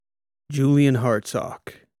Julian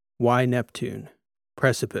Hartsock, Why Neptune?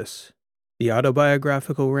 Precipice. The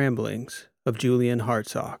Autobiographical Ramblings of Julian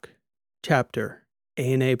Hartsock. Chapter,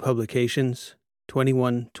 A&A Publications,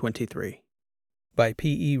 2123. By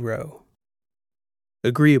P. E. Rowe.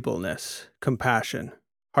 Agreeableness, Compassion,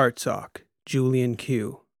 Hartsock, Julian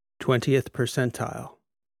Q., 20th percentile.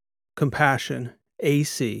 Compassion,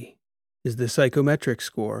 AC, is the psychometric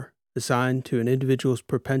score assigned to an individual's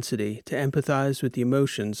propensity to empathize with the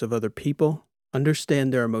emotions of other people,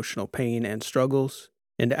 understand their emotional pain and struggles,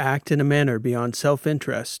 and act in a manner beyond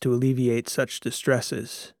self-interest to alleviate such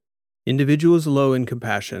distresses. Individuals low in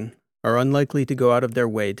compassion are unlikely to go out of their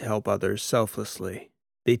way to help others selflessly.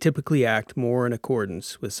 They typically act more in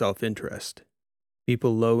accordance with self-interest.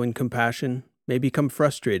 People low in compassion may become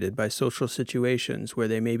frustrated by social situations where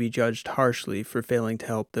they may be judged harshly for failing to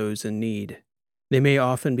help those in need. They may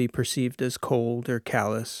often be perceived as cold or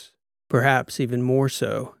callous, perhaps even more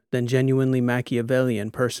so than genuinely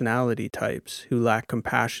Machiavellian personality types who lack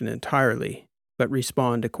compassion entirely, but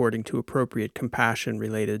respond according to appropriate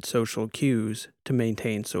compassion-related social cues to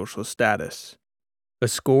maintain social status. A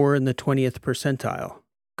score in the 20th percentile,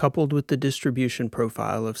 coupled with the distribution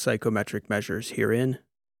profile of psychometric measures herein,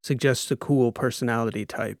 suggests a cool personality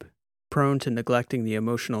type, prone to neglecting the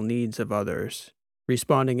emotional needs of others,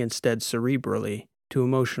 responding instead cerebrally to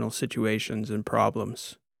emotional situations and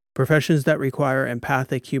problems. Professions that require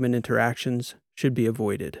empathic human interactions should be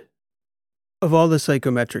avoided. Of all the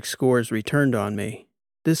psychometric scores returned on me,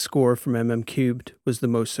 this score from MM³ was the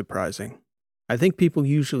most surprising. I think people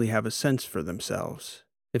usually have a sense for themselves.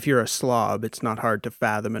 If you're a slob, it's not hard to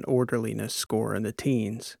fathom an orderliness score in the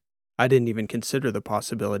teens. I didn't even consider the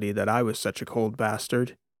possibility that I was such a cold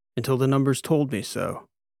bastard until the numbers told me so.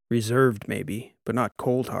 Reserved, maybe, but not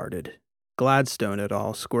cold-hearted. Gladstone et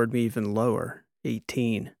al. Scored me even lower,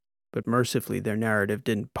 18, but mercifully their narrative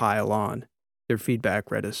didn't pile on. Their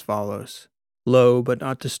feedback read as follows. Low but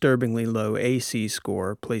not disturbingly low AC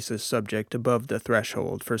score places subject above the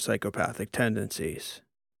threshold for psychopathic tendencies.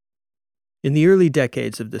 In the early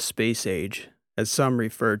decades of the space age, as some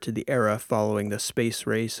referred to the era following the space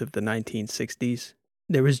race of the 1960s,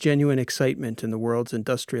 there was genuine excitement in the world's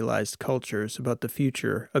industrialized cultures about the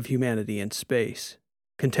future of humanity in space.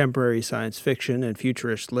 Contemporary science fiction and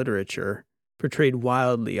futurist literature portrayed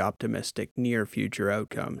wildly optimistic near-future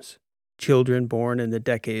outcomes. Children born in the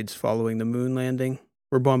decades following the moon landing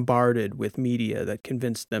were bombarded with media that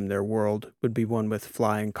convinced them their world would be one with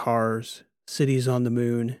flying cars, cities on the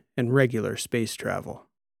moon, and regular space travel.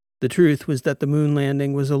 The truth was that the moon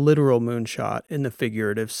landing was a literal moonshot in the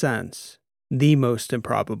figurative sense. The most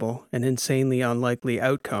improbable and insanely unlikely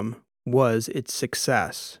outcome was its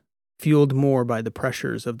success, fueled more by the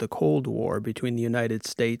pressures of the Cold War between the United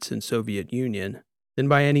States and Soviet Union than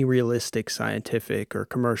by any realistic scientific or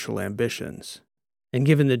commercial ambitions. And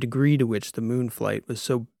given the degree to which the moon flight was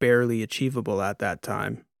so barely achievable at that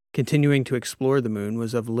time, continuing to explore the moon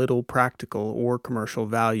was of little practical or commercial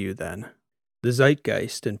value then. The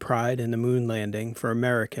zeitgeist and pride in the moon landing for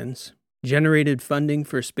Americans generated funding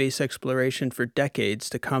for space exploration for decades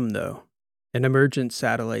to come, though. An emergent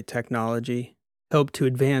satellite technology helped to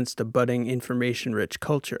advance the budding information-rich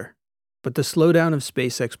culture. But the slowdown of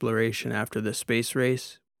space exploration after the space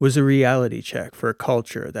race was a reality check for a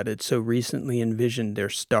culture that had so recently envisioned their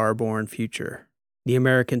star-born future. The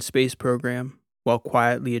American space program, while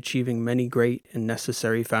quietly achieving many great and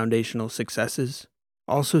necessary foundational successes,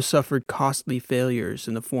 also suffered costly failures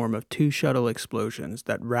in the form of 2 shuttle explosions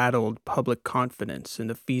that rattled public confidence in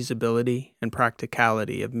the feasibility and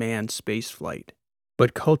practicality of manned spaceflight.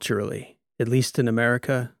 But culturally, at least in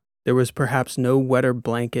America, there was perhaps no wetter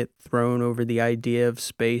blanket thrown over the idea of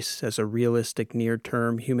space as a realistic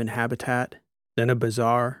near-term human habitat than a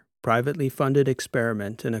bizarre, privately funded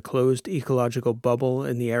experiment in a closed ecological bubble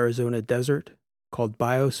in the Arizona desert called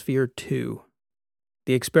Biosphere 2.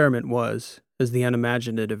 The experiment was, as the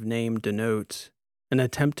unimaginative name denotes, an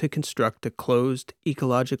attempt to construct a closed,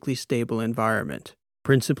 ecologically stable environment,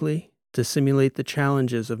 principally to simulate the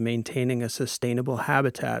challenges of maintaining a sustainable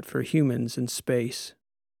habitat for humans in space.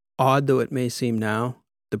 Odd though it may seem now,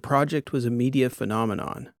 the project was a media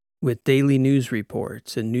phenomenon, with daily news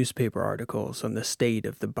reports and newspaper articles on the state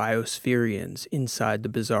of the biospherians inside the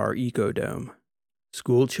bizarre ecodome.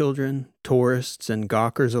 Schoolchildren, tourists, and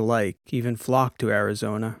gawkers alike even flocked to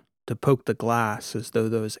Arizona to poke the glass as though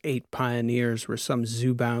those 8 pioneers were some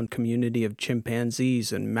zoo-bound community of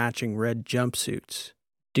chimpanzees in matching red jumpsuits.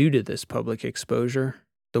 Due to this public exposure,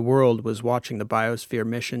 the world was watching the Biosphere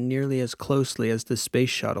mission nearly as closely as the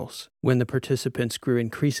space shuttles, when the participants grew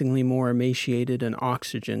increasingly more emaciated and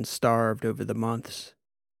oxygen-starved over the months.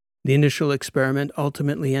 The initial experiment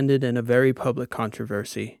ultimately ended in a very public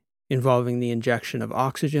controversy, involving the injection of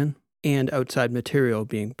oxygen and outside material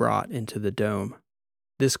being brought into the dome.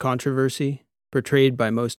 This controversy, portrayed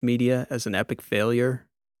by most media as an epic failure,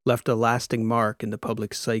 left a lasting mark in the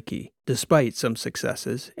public's psyche, despite some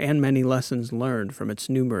successes and many lessons learned from its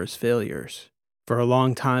numerous failures. For a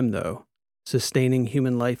long time, though, sustaining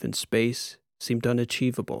human life in space seemed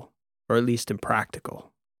unachievable, or at least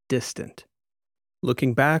impractical, distant.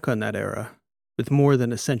 Looking back on that era, with more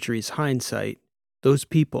than a century's hindsight, those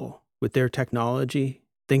people, with their technology,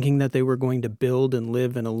 thinking that they were going to build and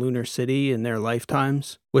live in a lunar city in their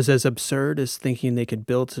lifetimes, was as absurd as thinking they could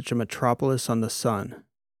build such a metropolis on the sun.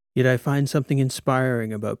 Yet I find something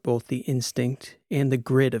inspiring about both the instinct and the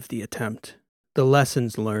grit of the attempt. The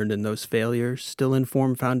lessons learned in those failures still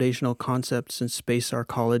inform foundational concepts in space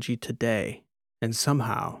archaeology today, and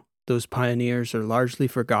somehow those pioneers are largely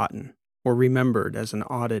forgotten or remembered as an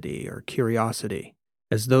oddity or curiosity,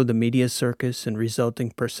 as though the media circus and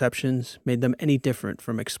resulting perceptions made them any different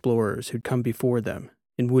from explorers who'd come before them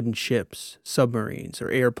in wooden ships, submarines, or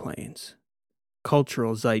airplanes.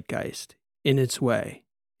 Cultural zeitgeist, in its way,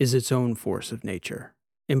 is its own force of nature,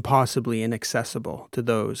 impossibly inaccessible to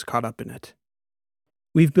those caught up in it.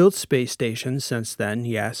 We've built space stations since then,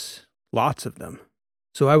 yes, lots of them.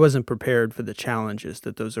 So I wasn't prepared for the challenges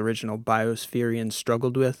that those original biospherians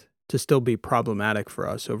struggled with to still be problematic for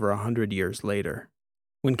us over 100 years later.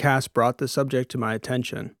 When Cass brought the subject to my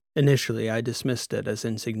attention, initially I dismissed it as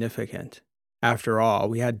insignificant. After all,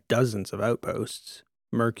 we had dozens of outposts: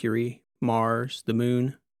 Mercury, Mars, the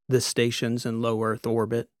Moon, the stations in low Earth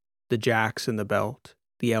orbit, the Jacks in the Belt,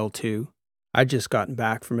 the L2. I'd just gotten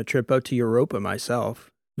back from a trip out to Europa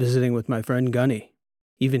myself, visiting with my friend Gunny.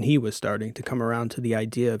 Even he was starting to come around to the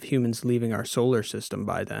idea of humans leaving our solar system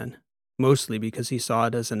by then, mostly because he saw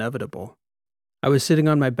it as inevitable. I was sitting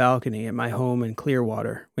on my balcony at my home in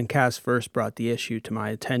Clearwater when Cass first brought the issue to my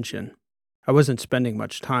attention. I wasn't spending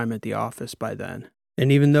much time at the office by then,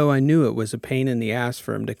 and even though I knew it was a pain in the ass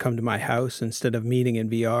for him to come to my house instead of meeting in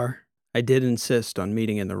VR, I did insist on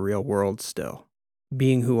meeting in the real world still.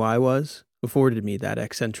 Being who I was afforded me that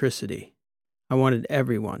eccentricity. I wanted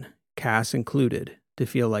everyone, Cass included, to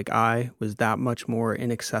feel like I was that much more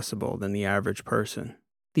inaccessible than the average person.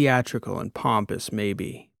 Theatrical and pompous,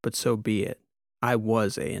 maybe, but so be it. I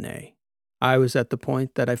was A&A. I was at the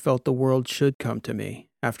point that I felt the world should come to me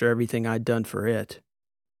after everything I'd done for it.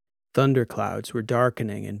 Thunderclouds were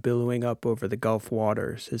darkening and billowing up over the Gulf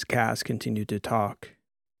waters as Cass continued to talk.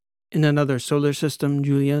 In another solar system,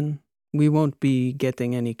 Julian, we won't be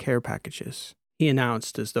getting any care packages, he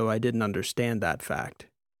announced as though I didn't understand that fact.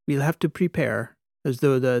 We'll have to prepare, as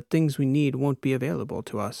though the things we need won't be available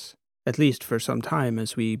to us, at least for some time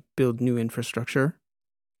as we build new infrastructure.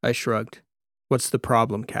 I shrugged. What's the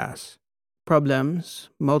problem, Cass? Problems,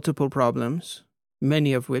 multiple problems,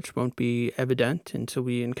 many of which won't be evident until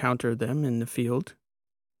we encounter them in the field.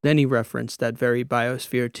 Then he referenced that very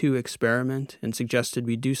Biosphere 2 experiment and suggested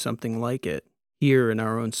we do something like it, here in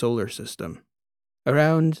our own solar system.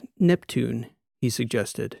 Around Neptune, he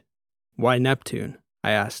suggested. Why Neptune?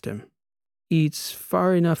 I asked him. It's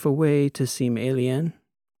far enough away to seem alien.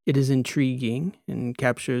 It is intriguing and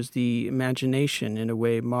captures the imagination in a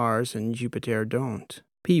way Mars and Jupiter don't.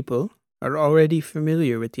 People are already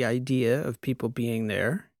familiar with the idea of people being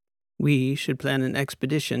there. We should plan an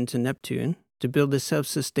expedition to Neptune to build a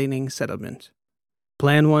self-sustaining settlement.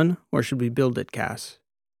 Plan one, or should we build it, Cass?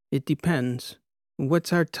 It depends.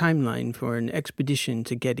 What's our timeline for an expedition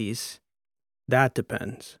to Geddes? That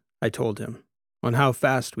depends, I told him, on how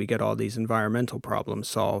fast we get all these environmental problems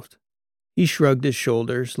solved. He shrugged his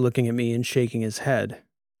shoulders, looking at me and shaking his head.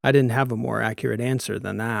 I didn't have a more accurate answer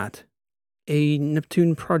than that. A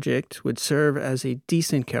Neptune project would serve as a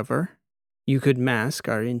decent cover. You could mask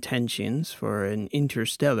our intentions for an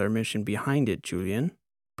interstellar mission behind it, Julian.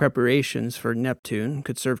 Preparations for Neptune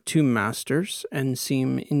could serve two masters and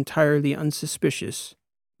seem entirely unsuspicious.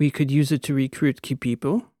 We could use it to recruit key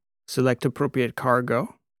people, select appropriate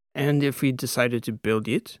cargo, and if we decided to build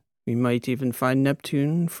it, we might even find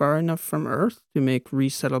Neptune far enough from Earth to make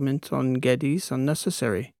resettlement on Geddes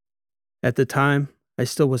unnecessary. At the time, I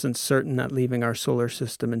still wasn't certain that leaving our solar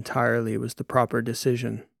system entirely was the proper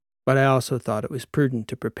decision, but I also thought it was prudent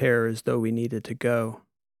to prepare as though we needed to go.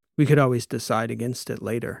 We could always decide against it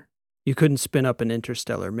later. You couldn't spin up an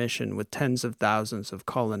interstellar mission with tens of thousands of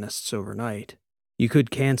colonists overnight. You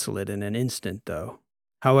could cancel it in an instant, though,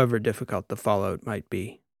 however difficult the fallout might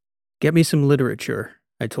be. Get me some literature,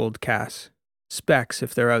 I told Cass. Specs,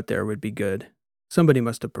 if they're out there, would be good. Somebody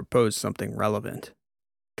must have proposed something relevant.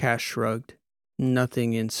 Cass shrugged.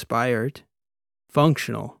 Nothing inspired.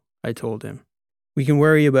 Functional, I told him. We can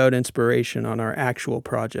worry about inspiration on our actual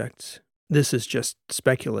projects. This is just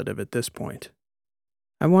speculative at this point.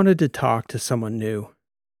 I wanted to talk to someone new.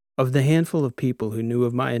 Of the handful of people who knew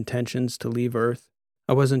of my intentions to leave Earth,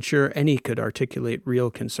 I wasn't sure any could articulate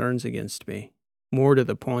real concerns against me. More to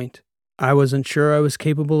the point, I wasn't sure I was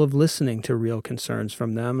capable of listening to real concerns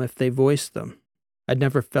from them if they voiced them. I'd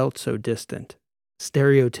never felt so distant,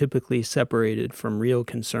 stereotypically separated from real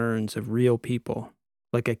concerns of real people,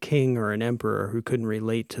 like a king or an emperor who couldn't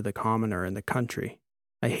relate to the commoner in the country.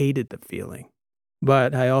 I hated the feeling.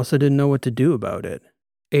 But I also didn't know what to do about it.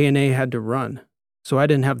 A&A had to run, so I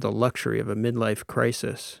didn't have the luxury of a midlife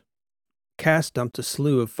crisis. Cass dumped a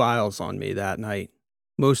slew of files on me that night.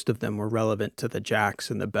 Most of them were relevant to the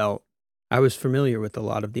jacks and the belt. I was familiar with a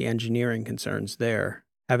lot of the engineering concerns there,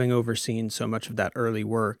 having overseen so much of that early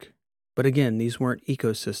work. But again, these weren't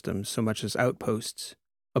ecosystems so much as outposts,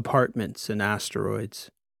 apartments and asteroids.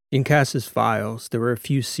 In Cass's files, there were a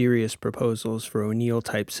few serious proposals for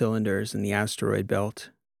O'Neill-type cylinders in the asteroid belt,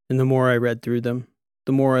 and the more I read through them,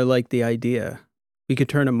 the more I liked the idea. We could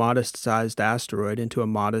turn a modest-sized asteroid into a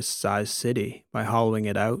modest-sized city by hollowing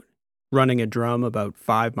it out, running a drum about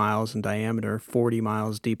 5 miles in diameter, 40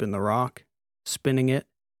 miles deep in the rock, spinning it,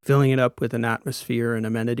 filling it up with an atmosphere and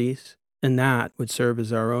amenities, and that would serve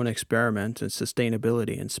as our own experiment in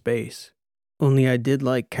sustainability in space. Only I did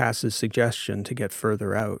like Cass's suggestion to get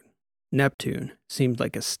further out. Neptune seemed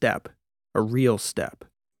like a step, a real step.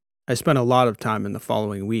 I spent a lot of time in the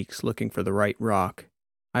following weeks looking for the right rock.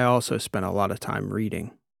 I also spent a lot of time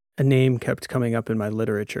reading. A name kept coming up in my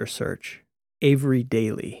literature search. Avery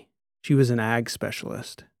Daly. She was an ag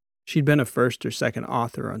specialist. She'd been a first or second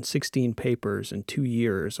author on 16 papers in 2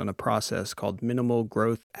 years on a process called minimal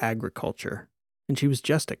growth agriculture. And she was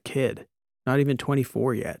just a kid, not even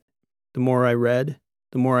 24 yet. The more I read,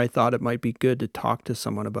 the more I thought it might be good to talk to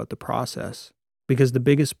someone about the process. Because the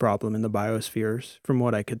biggest problem in the biospheres, from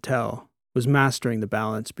what I could tell, was mastering the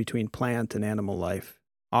balance between plant and animal life,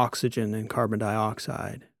 oxygen and carbon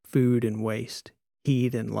dioxide, food and waste,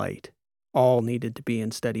 heat and light. All needed to be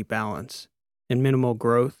in steady balance, and minimal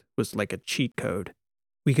growth was like a cheat code.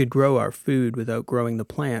 We could grow our food without growing the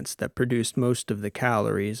plants that produced most of the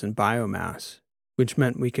calories and biomass, which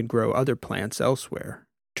meant we could grow other plants elsewhere.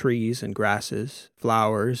 Trees and grasses,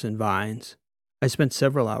 flowers and vines. I spent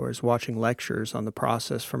several hours watching lectures on the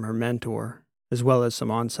process from her mentor, as well as some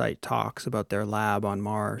on-site talks about their lab on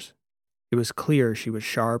Mars. It was clear she was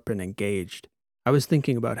sharp and engaged. I was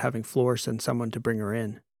thinking about having Flor send someone to bring her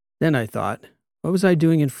in. Then I thought, what was I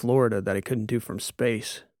doing in Florida that I couldn't do from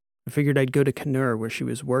space? I figured I'd go to Canur where she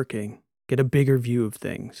was working, get a bigger view of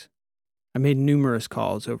things. I made numerous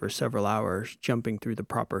calls over several hours, jumping through the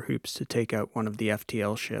proper hoops to take out one of the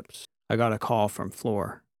FTL ships. I got a call from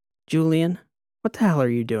Flor. Julian, what the hell are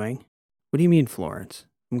you doing? What do you mean, Florence?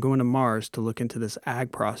 I'm going to Mars to look into this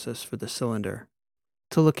ag process for the cylinder.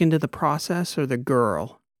 To look into the process or the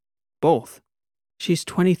girl? Both. She's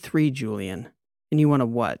 23, Julian. And you want to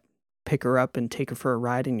what? Pick her up and take her for a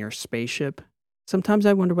ride in your spaceship? Sometimes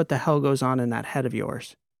I wonder what the hell goes on in that head of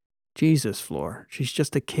yours. Jesus, Flor, she's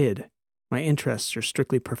just a kid. My interests are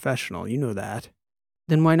strictly professional, you know that.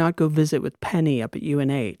 Then why not go visit with Penny up at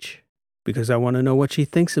UNH? Because I want to know what she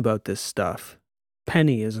thinks about this stuff.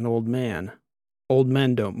 Penny is an old man. Old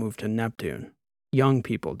men don't move to Neptune. Young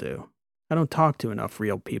people do. I don't talk to enough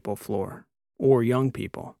real people, Flor. Or young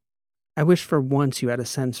people. I wish for once you had a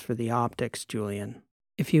sense for the optics, Julian.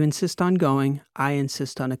 If you insist on going, I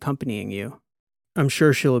insist on accompanying you. I'm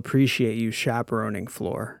sure she'll appreciate you chaperoning,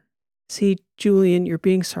 Flor. See, Julian, you're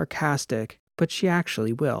being sarcastic, but she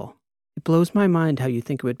actually will. It blows my mind how you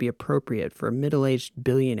think it would be appropriate for a middle-aged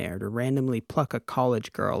billionaire to randomly pluck a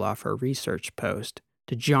college girl off her research post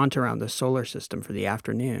to jaunt around the solar system for the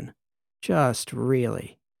afternoon. Just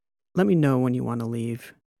really. Let me know when you want to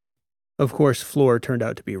leave. Of course, Flor turned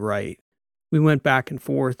out to be right. We went back and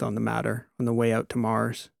forth on the matter on the way out to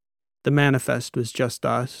Mars. The manifest was just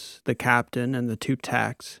us, the captain, and the 2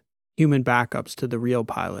 techs, human backups to the real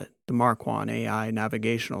pilot, the Mark 1 AI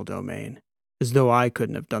navigational domain, as though I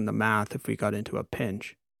couldn't have done the math if we got into a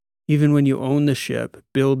pinch. Even when you own the ship,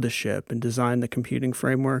 build the ship, and design the computing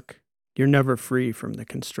framework, you're never free from the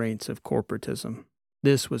constraints of corporatism.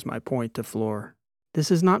 This was my point to Flor.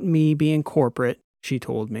 This is not me being corporate, she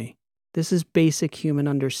told me. This is basic human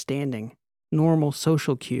understanding, normal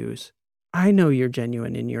social cues. I know you're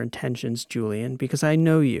genuine in your intentions, Julian, because I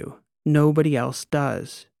know you. Nobody else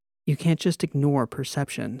does. You can't just ignore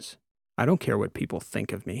perceptions. I don't care what people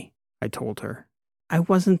think of me, I told her. I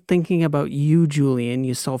wasn't thinking about you, Julian,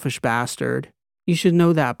 you selfish bastard. You should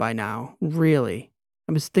know that by now, really.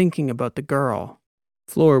 I was thinking about the girl.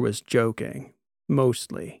 Floor was joking.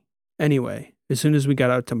 Mostly. Anyway, as soon as we got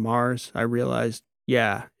out to Mars, I realized,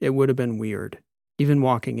 yeah, it would have been weird. Even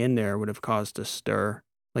walking in there would have caused a stir,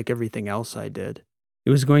 like everything else I did. It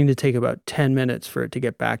was going to take about 10 minutes for it to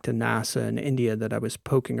get back to NASA in India that I was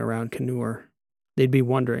poking around Kannur. They'd be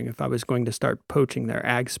wondering if I was going to start poaching their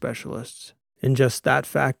ag specialists. And just that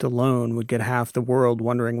fact alone would get half the world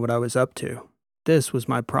wondering what I was up to. This was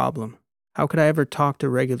my problem. How could I ever talk to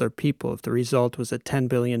regular people if the result was a $10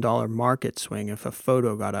 billion market swing if a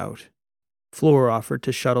photo got out? Floor offered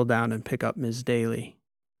to shuttle down and pick up Ms. Daly.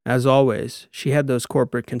 As always, she had those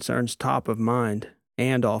corporate concerns top of mind,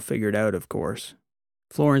 and all figured out, of course.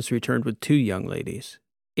 Florence returned with 2 young ladies,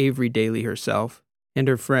 Avery Daly herself and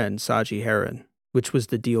her friend Saji Heron, which was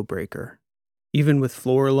the deal breaker. Even with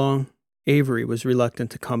Floor along, Avery was reluctant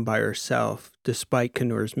to come by herself, despite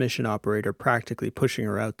Kannur's mission operator practically pushing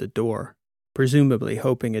her out the door, presumably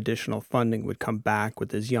hoping additional funding would come back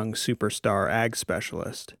with his young superstar ag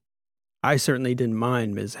specialist. I certainly didn't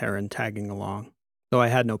mind Ms. Heron tagging along, though I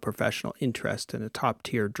had no professional interest in a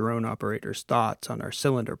top-tier drone operator's thoughts on our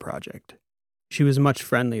cylinder project. She was much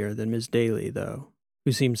friendlier than Ms. Daly, though,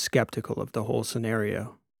 who seemed skeptical of the whole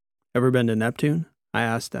scenario. Ever been to Neptune? I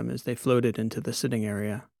asked them as they floated into the sitting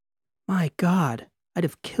area. My God, I'd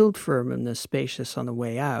have killed for him in this spacious on the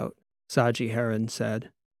way out, Saji Heron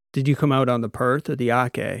said. Did you come out on the Perth or the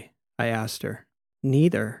Ake? I asked her.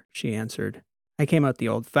 Neither, she answered. I came out the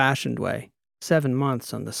old-fashioned way, 7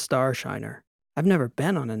 months on the Starshiner. I've never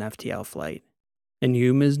been on an FTL flight. And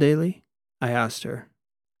you, Ms. Daly? I asked her.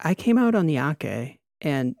 I came out on the Ake,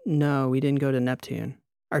 and no, we didn't go to Neptune.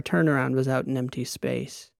 Our turnaround was out in empty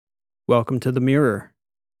space. Welcome to the Mirror.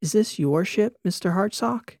 Is this your ship, Mr.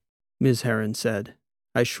 Hartsock? Ms. Heron said.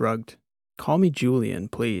 I shrugged. Call me Julian,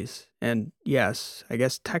 please. And yes, I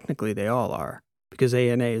guess technically they all are, because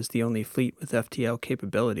ANA is the only fleet with FTL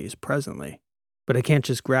capabilities presently. But I can't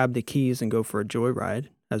just grab the keys and go for a joyride,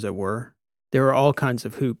 as it were. There are all kinds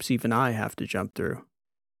of hoops even I have to jump through.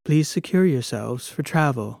 Please secure yourselves for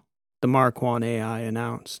travel, the Mark 1 AI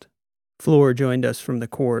announced. Floor joined us from the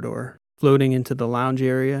corridor, floating into the lounge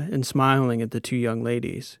area and smiling at the 2 young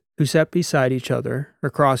ladies, who sat beside each other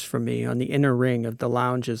across from me on the inner ring of the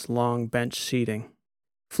lounge's long bench seating.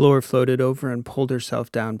 Floor floated over and pulled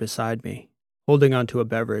herself down beside me, holding onto a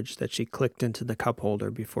beverage that she clicked into the cup holder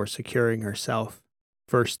before securing herself.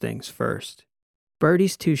 First things first.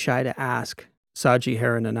 Birdie's too shy to ask, Saji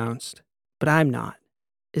Heron announced. But I'm not.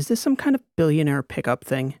 Is this some kind of billionaire pickup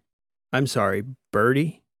thing? I'm sorry,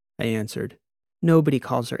 Birdie? I answered. Nobody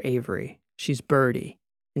calls her Avery. She's Birdie,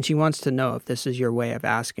 and she wants to know if this is your way of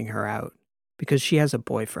asking her out, because she has a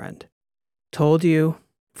boyfriend. Told you,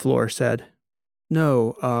 Floor said.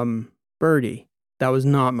 No, Birdie. That was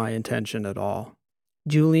not my intention at all.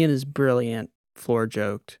 Julian is brilliant, Floor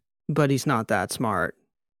joked, but he's not that smart.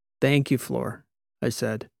 Thank you, Floor, I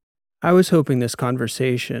said. I was hoping this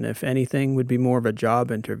conversation, if anything, would be more of a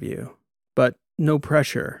job interview. But no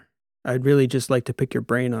pressure. I'd really just like to pick your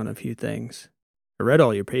brain on a few things. I read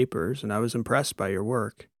all your papers, and I was impressed by your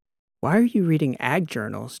work. Why are you reading ag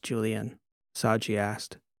journals, Julian? Saji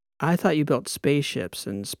asked. I thought you built spaceships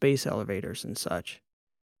and space elevators and such.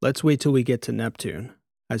 Let's wait till we get to Neptune,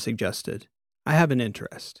 I suggested. I have an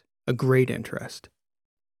interest. A great interest.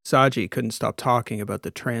 Saji couldn't stop talking about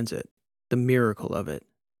the transit, the miracle of it.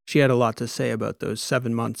 She had a lot to say about those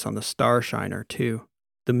 7 months on the Starshiner, too.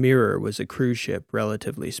 The Mirror was a cruise ship,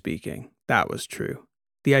 relatively speaking. That was true.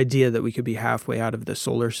 The idea that we could be halfway out of the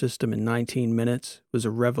solar system in 19 minutes was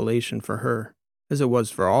a revelation for her, as it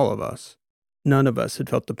was for all of us. None of us had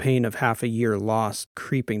felt the pain of half a year lost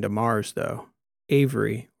creeping to Mars, though.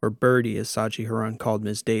 Avery, or Birdie as Saji Heron called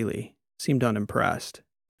Ms. Daly, seemed unimpressed.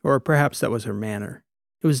 Or perhaps that was her manner.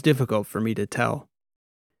 It was difficult for me to tell.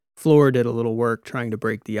 Floor did a little work trying to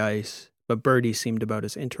break the ice, but Birdie seemed about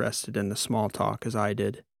as interested in the small talk as I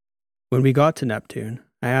did. When we got to Neptune,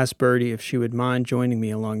 I asked Birdie if she would mind joining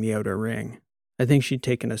me along the outer ring. I think she'd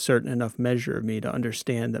taken a certain enough measure of me to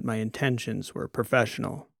understand that my intentions were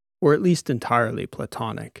professional, or at least entirely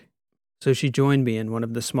platonic. So she joined me in one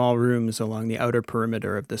of the small rooms along the outer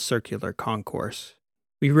perimeter of the circular concourse.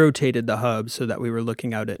 We rotated the hub so that we were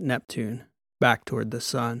looking out at Neptune, back toward the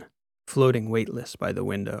sun, floating weightless by the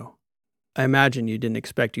window. I imagine you didn't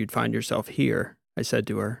expect you'd find yourself here, I said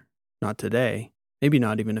to her. Not today. Maybe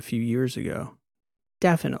not even a few years ago.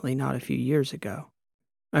 Definitely not a few years ago.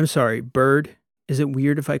 I'm sorry, Bird. Is it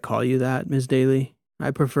weird if I call you that, Ms. Daly? I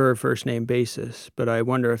prefer a first-name basis, but I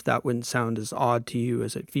wonder if that wouldn't sound as odd to you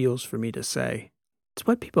as it feels for me to say. It's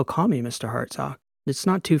what people call me, Mr. Hartsock. It's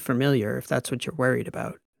not too familiar if that's what you're worried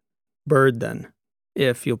about. Bird, then.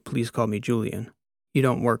 If you'll please call me Julian. You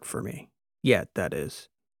don't work for me. Yet, that is.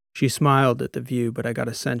 She smiled at the view, but I got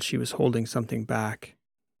a sense she was holding something back.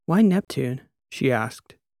 Why Neptune? She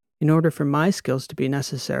asked. In order for my skills to be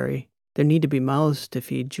necessary, there need to be mouths to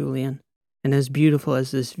feed, Julian. And as beautiful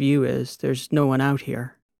as this view is, there's no one out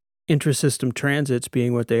here. Intrasystem transits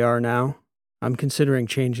being what they are now, I'm considering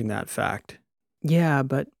changing that fact. Yeah,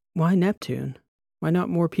 but why Neptune? Why not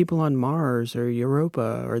more people on Mars or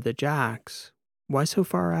Europa or the Jacks? Why so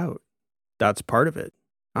far out? That's part of it.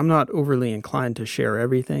 I'm not overly inclined to share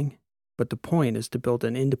everything, but the point is to build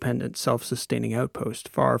an independent, self-sustaining outpost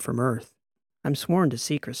far from Earth. I'm sworn to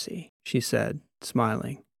secrecy, she said,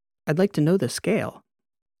 smiling. I'd like to know the scale.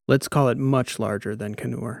 Let's call it much larger than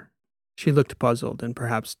Canur. She looked puzzled and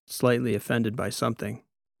perhaps slightly offended by something.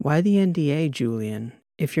 Why the NDA, Julian,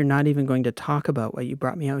 if you're not even going to talk about what you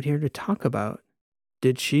brought me out here to talk about?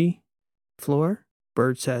 Did she? Floor?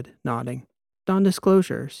 Bird said, nodding.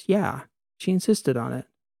 Non-disclosures, yeah. She insisted on it.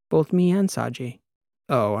 Both me and Saji.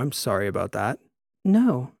 Oh, I'm sorry about that.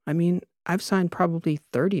 No, I mean, I've signed probably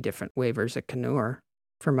 30 different waivers at Canur.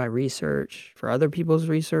 For my research, for other people's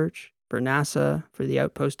research, for NASA, for the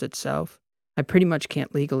outpost itself. I pretty much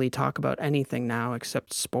can't legally talk about anything now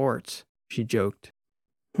except sports, she joked.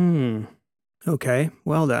 Okay,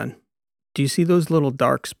 well then. Do you see those little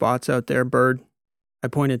dark spots out there, Bird? I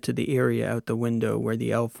pointed to the area out the window where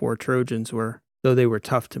the L4 Trojans were, though they were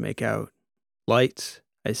tough to make out. Lights,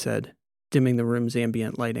 I said, dimming the room's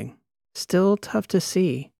ambient lighting. Still tough to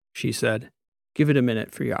see, she said. Give it a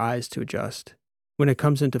minute for your eyes to adjust. When it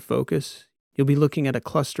comes into focus, you'll be looking at a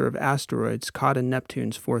cluster of asteroids caught in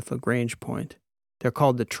Neptune's fourth Lagrange point. They're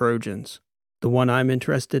called the Trojans. The one I'm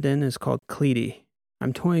interested in is called Cleide.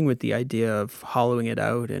 I'm toying with the idea of hollowing it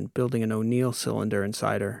out and building an O'Neill cylinder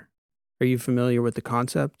inside her. Are you familiar with the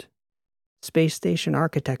concept? Space station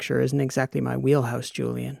architecture isn't exactly my wheelhouse,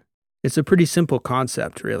 Julian. It's a pretty simple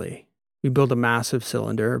concept, really. We build a massive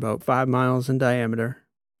cylinder about 5 miles in diameter.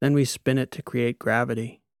 Then we spin it to create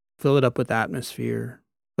gravity, fill it up with atmosphere,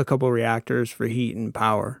 a couple reactors for heat and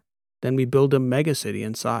power. Then we build a megacity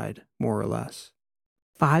inside, more or less.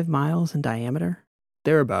 5 miles in diameter?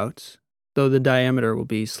 Thereabouts, though the diameter will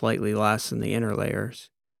be slightly less than the inner layers.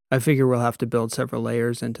 I figure we'll have to build several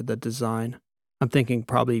layers into the design. I'm thinking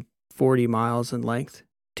probably 40 miles in length.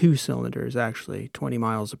 2 cylinders, actually, 20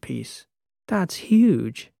 miles apiece. That's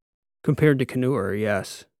huge. Compared to Canur,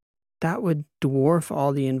 yes. That would dwarf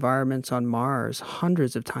all the environments on Mars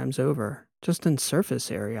hundreds of times over, just in surface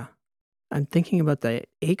area. I'm thinking about the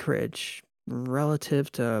acreage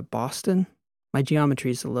relative to Boston. My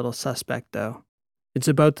geometry's a little suspect, though. It's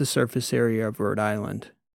about the surface area of Rhode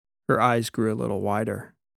Island. Her eyes grew a little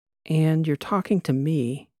wider. And you're talking to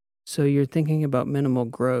me, so you're thinking about minimal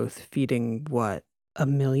growth feeding what?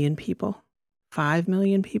 1 million people? 5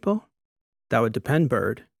 million people? That would depend,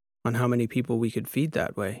 Bird, on how many people we could feed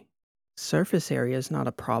that way. Surface area is not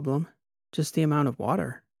a problem, just the amount of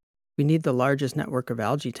water. We need the largest network of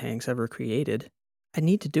algae tanks ever created. I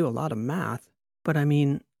need to do a lot of math, but I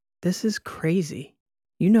mean, this is crazy.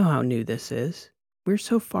 You know how new this is. We're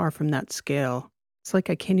so far from that scale, it's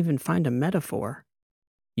like I can't even find a metaphor.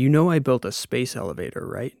 You know I built a space elevator,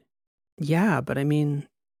 right? Yeah, but I mean,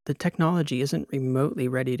 the technology isn't remotely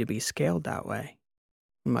ready to be scaled that way.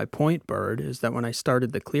 My point, Bird, is that when I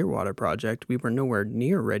started the Clearwater project, we were nowhere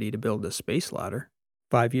near ready to build a space ladder.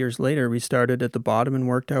 5 years later, we started at the bottom and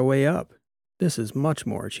worked our way up. This is much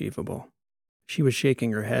more achievable. She was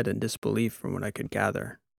shaking her head in disbelief from what I could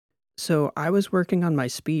gather. So I was working on my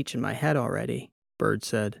speech in my head already, Bird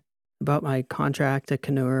said, about my contract at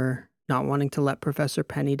Canur, not wanting to let Professor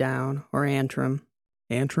Penny down, or Antrim.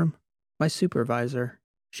 Antrim? My supervisor,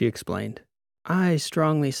 she explained. I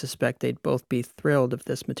strongly suspect they'd both be thrilled if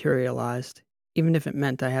this materialized, even if it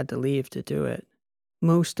meant I had to leave to do it.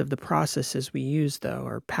 Most of the processes we use, though,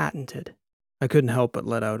 are patented. I couldn't help but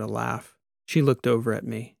let out a laugh. She looked over at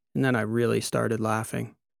me, and then I really started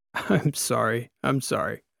laughing. I'm sorry.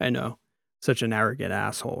 I know. Such an arrogant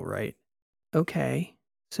asshole, right? Okay,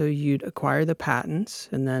 so you'd acquire the patents,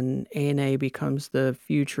 and then ANA becomes the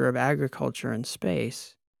future of agriculture and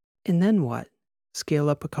space. And then what? Scale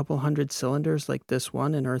up a couple hundred cylinders like this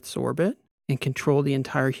one in Earth's orbit, and control the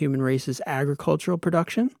entire human race's agricultural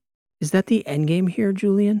production? Is that the endgame here,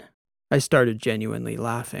 Julian? I started genuinely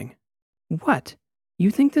laughing. What?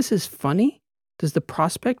 You think this is funny? Does the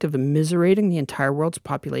prospect of immiserating the entire world's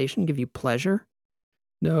population give you pleasure?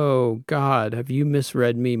 No, God, have you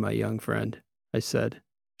misread me, my young friend? I said,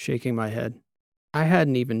 shaking my head. I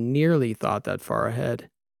hadn't even nearly thought that far ahead,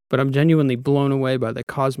 but I'm genuinely blown away by the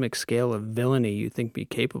cosmic scale of villainy you think me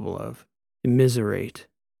capable of. Immiserate.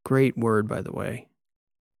 Great word, by the way.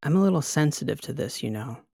 I'm a little sensitive to this, you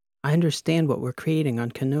know. I understand what we're creating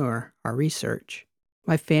on Canur, our research.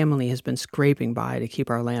 My family has been scraping by to keep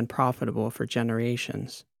our land profitable for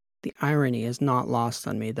generations. The irony is not lost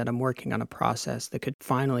on me that I'm working on a process that could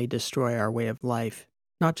finally destroy our way of life,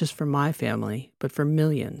 not just for my family, but for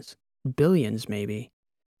millions, billions maybe.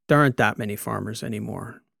 There aren't that many farmers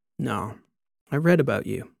anymore. No. I read about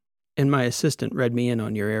you, and my assistant read me in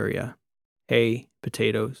on your area. Hay,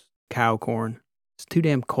 potatoes, cow corn. It's too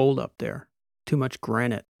damn cold up there. Too much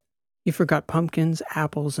granite. You forgot pumpkins,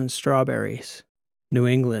 apples, and strawberries. New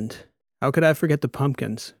England. How could I forget the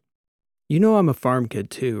pumpkins? You know I'm a farm kid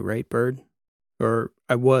too, right, Bird? Or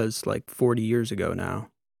I was like 40 years ago now.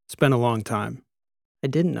 It's been a long time. I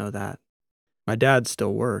didn't know that. My dad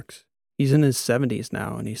still works. He's in his 70s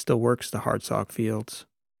now, and he still works the hardsock fields.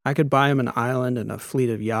 I could buy him an island and a fleet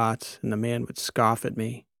of yachts, and the man would scoff at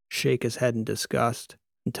me, shake his head in disgust,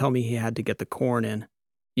 and tell me he had to get the corn in.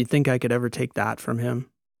 You'd think I could ever take that from him?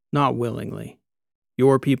 Not willingly.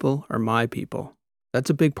 Your people are my people. That's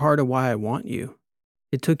a big part of why I want you.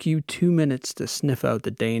 It took you 2 minutes to sniff out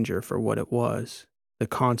the danger for what it was, the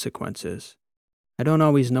consequences. I don't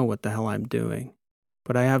always know what the hell I'm doing,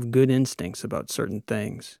 but I have good instincts about certain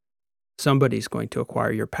things. Somebody's going to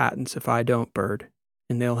acquire your patents if I don't, Bird,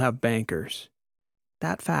 and they'll have bankers.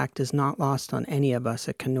 That fact is not lost on any of us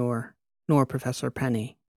at Canur, nor Professor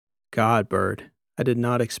Penny. God, Bird, I did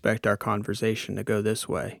not expect our conversation to go this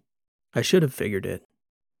way. I should have figured it.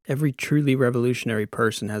 Every truly revolutionary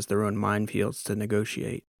person has their own minefields to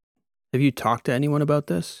negotiate. Have you talked to anyone about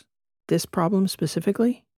this? This problem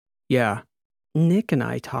specifically? Yeah. Nick and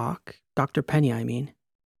I talk. Dr. Penny, I mean.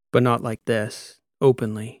 But not like this,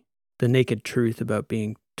 openly. The naked truth about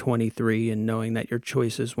being 23 and knowing that your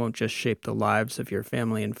choices won't just shape the lives of your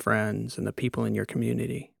family and friends and the people in your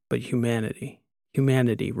community, but humanity.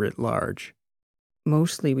 Humanity writ large.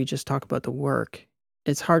 Mostly we just talk about the work.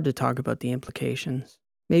 It's hard to talk about the implications.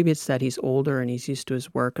 Maybe it's that he's older and he's used to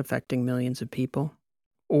his work affecting millions of people.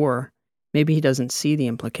 Or maybe he doesn't see the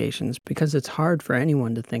implications because it's hard for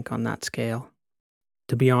anyone to think on that scale.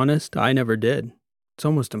 To be honest, I never did. It's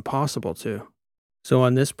almost impossible to. So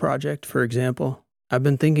on this project, for example, I've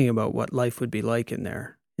been thinking about what life would be like in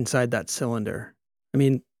there, inside that cylinder. I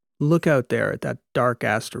mean, look out there at that dark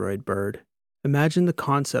asteroid, Bird. Imagine the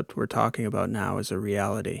concept we're talking about now as a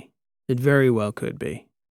reality. It very well could be.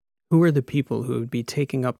 Who are the people who would be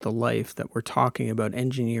taking up the life that we're talking about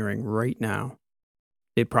engineering right now?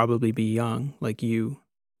 They'd probably be young, like you,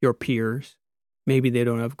 your peers. Maybe they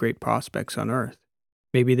don't have great prospects on Earth.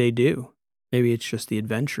 Maybe they do. Maybe it's just the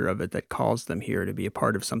adventure of it that calls them here to be a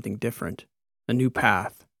part of something different, a new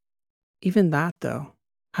path. Even that, though,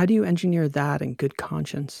 how do you engineer that in good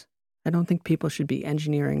conscience? I don't think people should be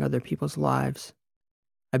engineering other people's lives.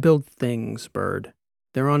 I build things, Bird.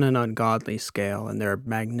 They're on an ungodly scale, and they're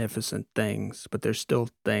magnificent things, but they're still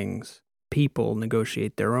things. People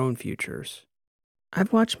negotiate their own futures.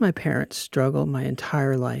 I've watched my parents struggle my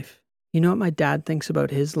entire life. You know what my dad thinks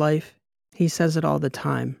about his life? He says it all the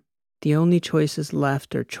time. The only choices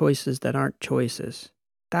left are choices that aren't choices.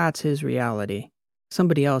 That's his reality.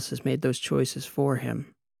 Somebody else has made those choices for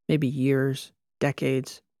him. Maybe years,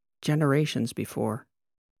 decades, generations before.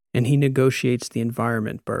 And he negotiates the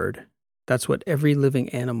environment, Bird. That's what every living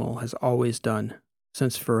animal has always done,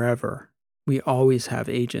 since forever. We always have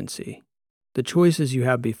agency. The choices you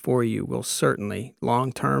have before you will certainly,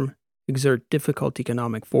 long-term, exert difficult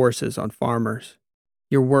economic forces on farmers.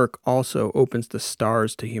 Your work also opens the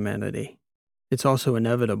stars to humanity. It's also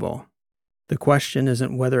inevitable. The question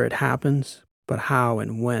isn't whether it happens, but how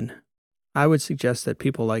and when. I would suggest that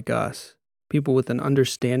people like us, people with an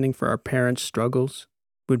understanding for our parents' struggles,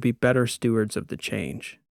 would be better stewards of the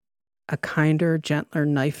change. A kinder, gentler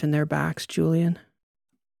knife in their backs, Julian?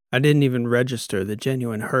 I didn't even register the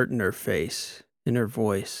genuine hurt in her face, in her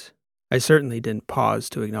voice. I certainly didn't pause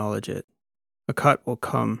to acknowledge it. A cut will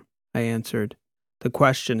come, I answered. The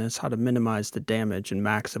question is how to minimize the damage and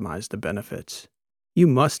maximize the benefits. You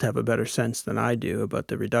must have a better sense than I do about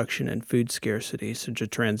the reduction in food scarcity such a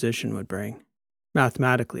transition would bring.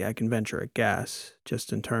 Mathematically, I can venture a guess,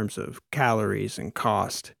 just in terms of calories and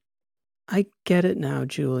cost. I get it now,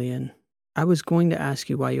 Julian. I was going to ask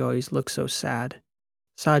you why you always look so sad.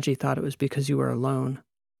 Saji thought it was because you were alone.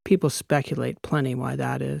 People speculate plenty why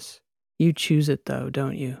that is. You choose it though,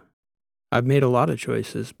 don't you? I've made a lot of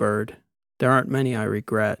choices, Bird. There aren't many I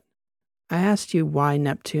regret. I asked you why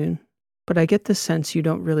Neptune, but I get the sense you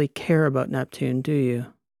don't really care about Neptune, do you?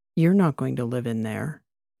 You're not going to live in there.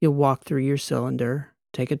 You'll walk through your cylinder,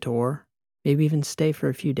 take a tour, maybe even stay for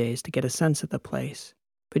a few days to get a sense of the place,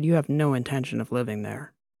 but you have no intention of living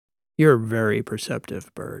there. You're very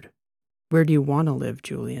perceptive, Bird. Where do you want to live,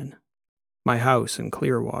 Julian? My house in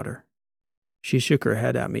Clearwater. She shook her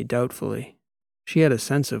head at me doubtfully. She had a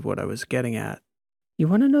sense of what I was getting at. You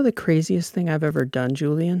want to know the craziest thing I've ever done,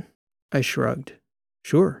 Julian? I shrugged.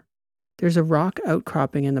 Sure. There's a rock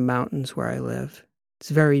outcropping in the mountains where I live. It's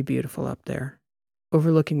very beautiful up there,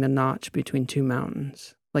 overlooking the notch between two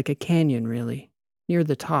mountains, like a canyon really. Near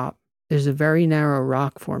the top, there's a very narrow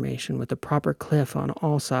rock formation with a proper cliff on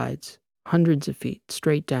all sides, hundreds of feet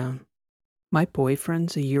straight down. My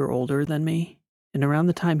boyfriend's a year older than me, and around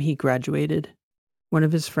the time he graduated, one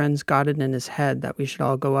of his friends got it in his head that we should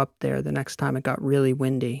all go up there the next time it got really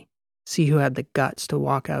windy, see who had the guts to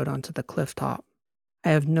walk out onto the cliff top. I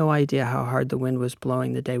have no idea how hard the wind was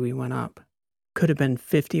blowing the day we went up. Could have been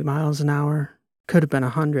 50 miles an hour, could have been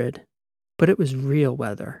 100, but it was real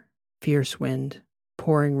weather. Fierce wind,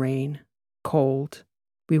 pouring rain, cold.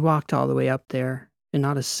 We walked all the way up there, and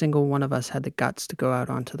not a single one of us had the guts to go out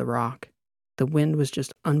onto the rock. The wind was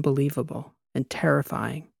just unbelievable and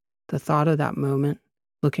terrifying. The thought of that moment,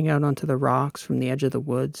 looking out onto the rocks from the edge of the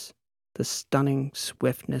woods, the stunning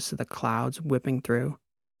swiftness of the clouds whipping through,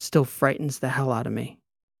 still frightens the hell out of me.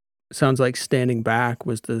 Sounds like standing back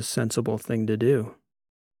was the sensible thing to do.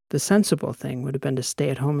 The sensible thing would have been to stay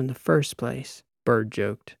at home in the first place, Bird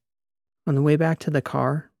joked. On the way back to the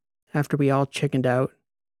car, after we all chickened out,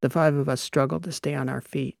 the 5 of us struggled to stay on our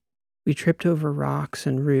feet. We tripped over rocks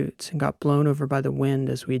and roots and got blown over by the wind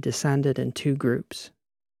as we descended in 2 groups.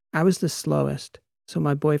 I was the slowest, so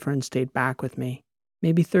my boyfriend stayed back with me,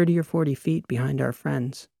 maybe 30 or 40 feet behind our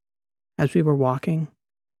friends. As we were walking,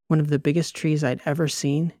 one of the biggest trees I'd ever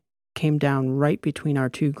seen came down right between our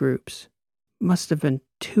 2 groups. Must have been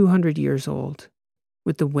 200 years old.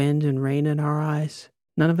 With the wind and rain in our eyes,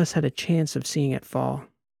 none of us had a chance of seeing it fall.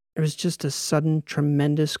 It was just a sudden,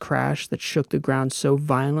 tremendous crash that shook the ground so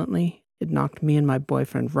violently it knocked me and my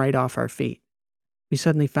boyfriend right off our feet. We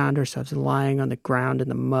suddenly found ourselves lying on the ground in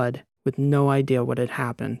the mud with no idea what had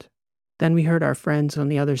happened. Then we heard our friends on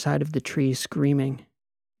the other side of the tree screaming.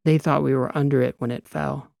 They thought we were under it when it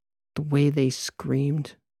fell. The way they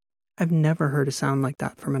screamed. I've never heard a sound like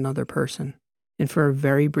that from another person. And for a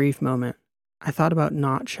very brief moment, I thought about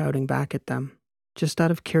not shouting back at them, just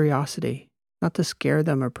out of curiosity, not to scare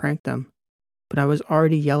them or prank them. But I was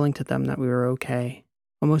already yelling to them that we were okay,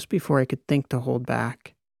 almost before I could think to hold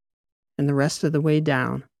back. And the rest of the way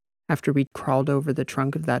down, after we'd crawled over the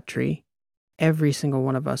trunk of that tree, every single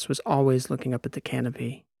one of us was always looking up at the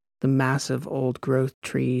canopy, the massive old-growth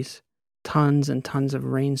trees, tons and tons of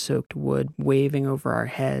rain-soaked wood waving over our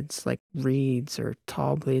heads like reeds or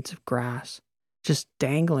tall blades of grass, just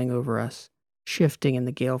dangling over us, shifting in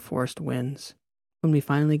the gale-forced winds. When we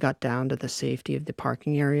finally got down to the safety of the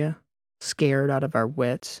parking area, scared out of our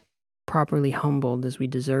wits, properly humbled as we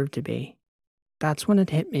deserved to be, that's when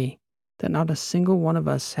it hit me that not a single one of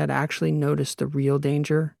us had actually noticed the real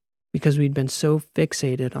danger because we'd been so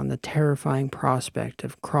fixated on the terrifying prospect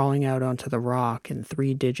of crawling out onto the rock in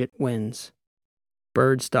 3-digit winds.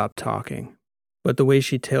 Bird stopped talking, but the way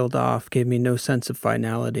she tailed off gave me no sense of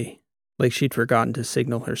finality, like she'd forgotten to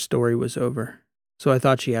signal her story was over, so I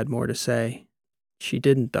thought she had more to say. She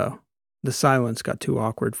didn't, though. The silence got too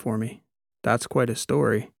awkward for me. That's quite a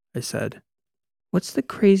story, I said. What's the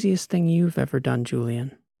craziest thing you've ever done,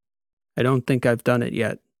 Julian? I don't think I've done it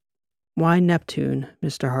yet. Why Neptune,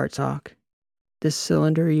 Mr. Hartsock? This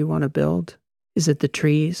cylinder you want to build? Is it the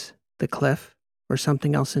trees, the cliff, or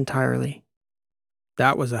something else entirely?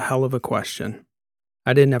 That was a hell of a question.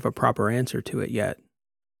 I didn't have a proper answer to it yet,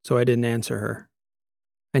 so I didn't answer her.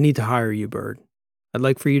 I need to hire you, Bird. I'd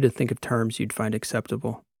like for you to think of terms you'd find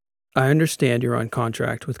acceptable. I understand you're on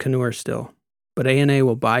contract with Canur still, but A&A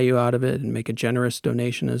will buy you out of it and make a generous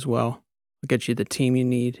donation as well. I'll get you the team you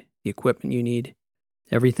need, the equipment you need,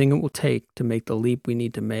 everything it will take to make the leap we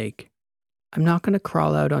need to make. I'm not going to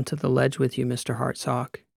crawl out onto the ledge with you, Mr.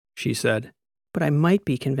 Hartsock, she said, but I might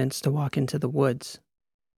be convinced to walk into the woods.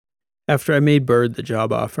 After I made Bird the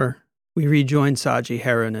job offer, we rejoined Saji,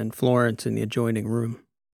 Heron, and Florence in the adjoining room.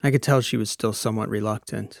 I could tell she was still somewhat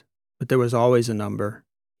reluctant, but there was always a number,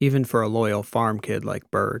 even for a loyal farm kid like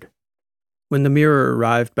Bird. When the mirror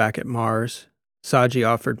arrived back at Mars, Saji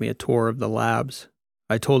offered me a tour of the labs.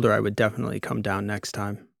 I told her I would definitely come down next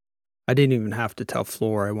time. I didn't even have to tell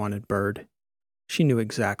Flor I wanted Bird. She knew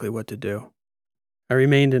exactly what to do. I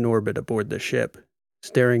remained in orbit aboard the ship,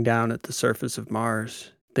 staring down at the surface of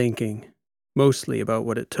Mars, thinking, mostly about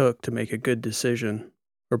what it took to make a good decision,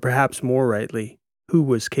 or perhaps more rightly, who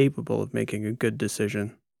was capable of making a good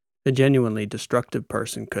decision. A genuinely destructive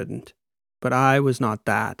person couldn't. But I was not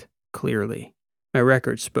that, clearly. My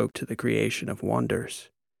record spoke to the creation of wonders.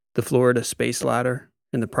 The Florida space ladder,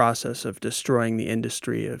 in the process of destroying the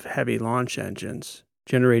industry of heavy launch engines,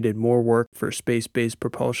 generated more work for space-based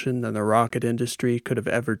propulsion than the rocket industry could have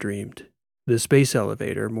ever dreamed. The space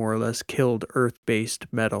elevator more or less killed Earth-based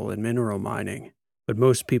metal and mineral mining, but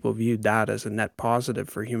most people viewed that as a net positive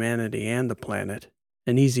for humanity and the planet,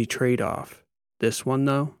 an easy trade-off. This one,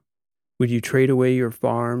 though? Would you trade away your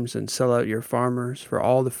farms and sell out your farmers for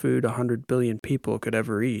all the food 100 billion people could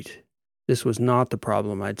ever eat? This was not the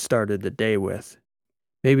problem I'd started the day with.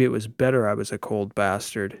 Maybe it was better I was a cold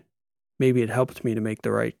bastard. Maybe it helped me to make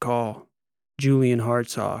the right call. Julian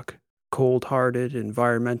Hartsock, cold-hearted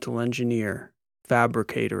environmental engineer,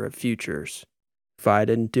 fabricator of futures. If I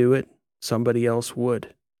didn't do it, somebody else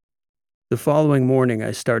would. The following morning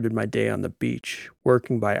I started my day on the beach,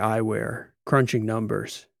 working by eyewear, crunching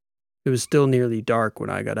numbers. It was still nearly dark when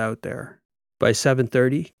I got out there. By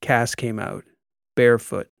 7:30, Cass came out,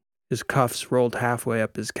 barefoot, his cuffs rolled halfway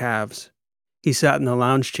up his calves. He sat in the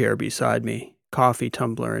lounge chair beside me, coffee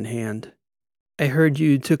tumbler in hand. "I heard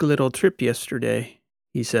you took a little trip yesterday,"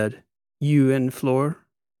 he said. "You and Fleur?"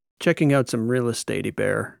 "Checking out some real estate,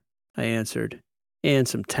 bear," I answered, "and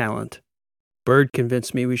some talent. Bird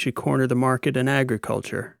convinced me we should corner the market in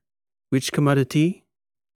agriculture." "Which commodity?"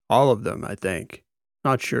 "All of them, I think.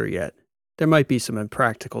 Not sure yet. There might be some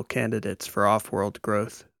impractical candidates for off-world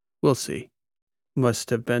growth. We'll see." "Must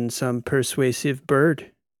have been some persuasive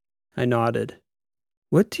bird." I nodded.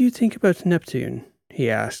 "What do you think about Neptune?" he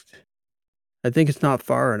asked. "I think it's not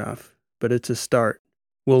far enough, but it's a start.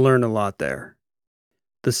 We'll learn a lot there."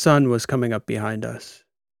 The sun was coming up behind us.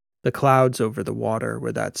 The clouds over the water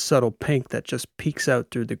were that subtle pink that just peeks out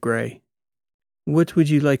through the gray. "What would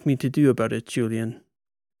you like me to do about it, Julian?"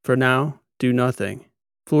 "For now, do nothing.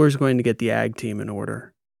 Floor's going to get the ag team in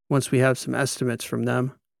order. Once we have some estimates from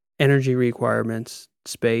them, energy requirements,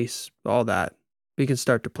 space, all that, we can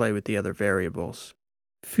start to play with the other variables."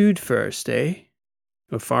 "Food first, eh?"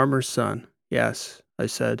 "A farmer's son, yes," I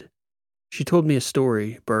said. She told me a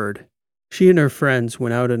story, Bird. She and her friends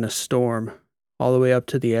went out in a storm, all the way up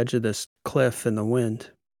to the edge of this cliff in the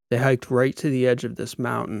wind. They hiked right to the edge of this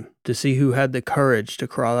mountain to see who had the courage to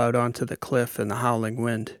crawl out onto the cliff in the howling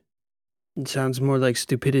wind. "It sounds more like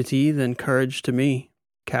stupidity than courage to me,"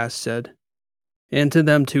 Cass said. "And to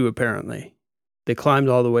them too, apparently. They climbed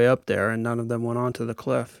all the way up there and none of them went onto the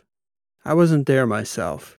cliff. I wasn't there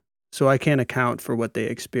myself, so I can't account for what they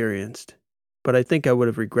experienced. But I think I would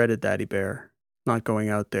have regretted that, Bear, not going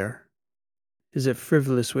out there." "Is a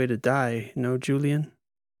frivolous way to die, no, Julian?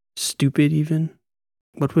 Stupid, even?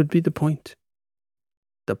 What would be the point?"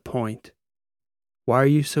 "The point. Why are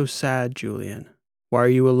you so sad, Julian? Why are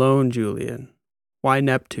you alone, Julian? Why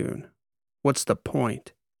Neptune? What's the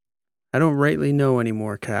point?" "I don't rightly know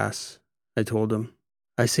anymore, Cass," I told him.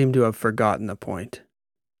 I seemed to have forgotten the point.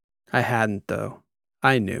 I hadn't, though.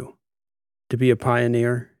 I knew. To be a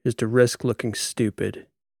pioneer is to risk looking stupid,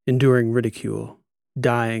 enduring ridicule,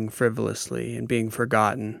 dying frivolously and being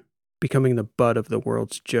forgotten, becoming the butt of the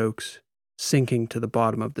world's jokes, sinking to the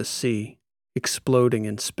bottom of the sea, exploding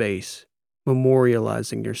in space,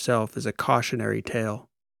 memorializing yourself as a cautionary tale.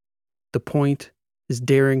 The point is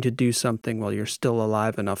daring to do something while you're still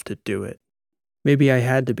alive enough to do it. Maybe I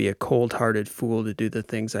had to be a cold-hearted fool to do the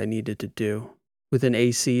things I needed to do. With an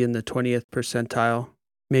AC in the 20th percentile,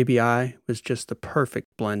 maybe I was just the perfect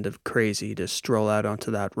blend of crazy to stroll out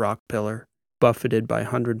onto that rock pillar, buffeted by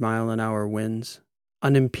 100-mile-an-hour winds,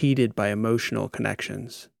 unimpeded by emotional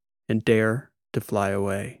connections, and dare to fly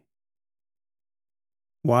away.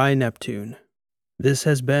 Why Neptune? This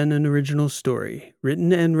has been an original story,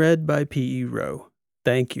 written and read by P.E. Rowe.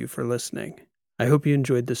 Thank you for listening. I hope you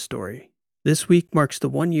enjoyed this story. This week marks the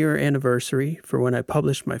 1-year anniversary for when I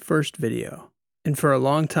published my first video, and for a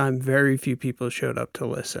long time very few people showed up to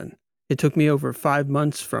listen. It took me over 5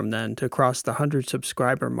 months from then to cross the 100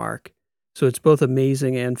 subscriber mark, so it's both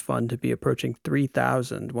amazing and fun to be approaching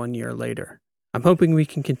 3,000 1 year later. I'm hoping we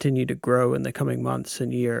can continue to grow in the coming months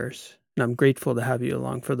and years, and I'm grateful to have you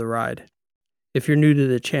along for the ride. If you're new to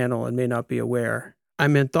the channel and may not be aware,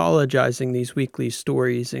 I'm anthologizing these weekly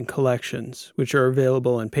stories in collections, which are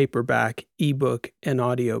available in paperback, ebook, and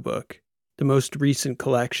audiobook. The most recent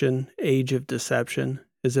collection, Age of Deception,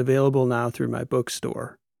 is available now through my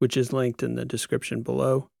bookstore, which is linked in the description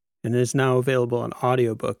below, and is now available on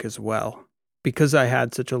audiobook as well. Because I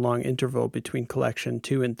had such a long interval between collection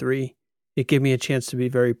 2 and 3, it gave me a chance to be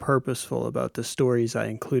very purposeful about the stories I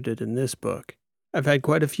included in this book. I've had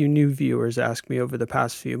quite a few new viewers ask me over the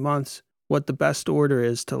past few months what the best order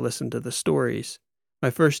is to listen to the stories. My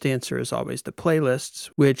first answer is always the playlists,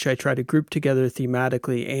 which I try to group together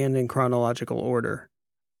thematically and in chronological order.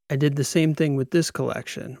 I did the same thing with this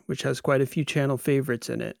collection, which has quite a few channel favorites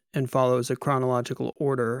in it and follows a chronological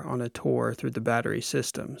order on a tour through the Battery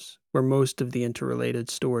systems, where most of the interrelated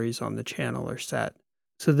stories on the channel are set.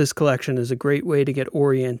 So this collection is a great way to get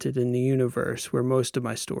oriented in the universe where most of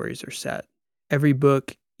my stories are set. Every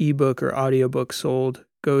book, ebook, or audiobook sold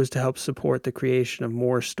goes to help support the creation of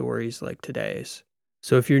more stories like today's.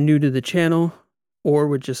 So if you're new to the channel or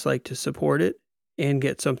would just like to support it and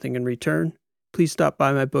get something in return, please stop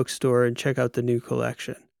by my bookstore and check out the new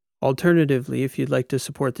collection. Alternatively, if you'd like to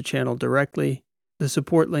support the channel directly, the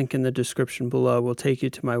support link in the description below will take you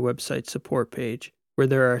to my website support page, where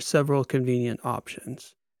there are several convenient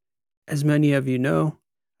options. As many of you know,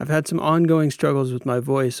 I've had some ongoing struggles with my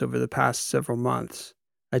voice over the past several months.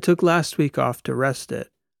 I took last week off to rest it,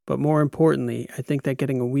 but more importantly, I think that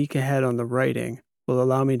getting a week ahead on the writing will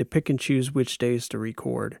allow me to pick and choose which days to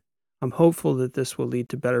record. I'm hopeful that this will lead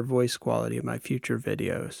to better voice quality in my future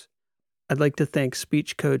videos. I'd like to thank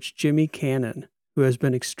speech coach Jimmy Cannon, who has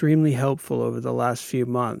been extremely helpful over the last few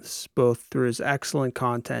months, both through his excellent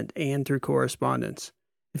content and through correspondence.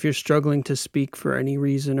 If you're struggling to speak for any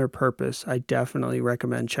reason or purpose, I definitely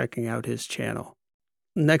recommend checking out his channel.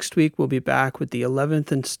 Next week, we'll be back with the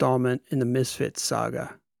 11th installment in the Misfits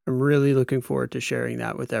saga. I'm really looking forward to sharing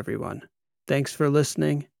that with everyone. Thanks for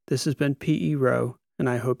listening. This has been P.E. Rowe, and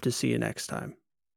I hope to see you next time.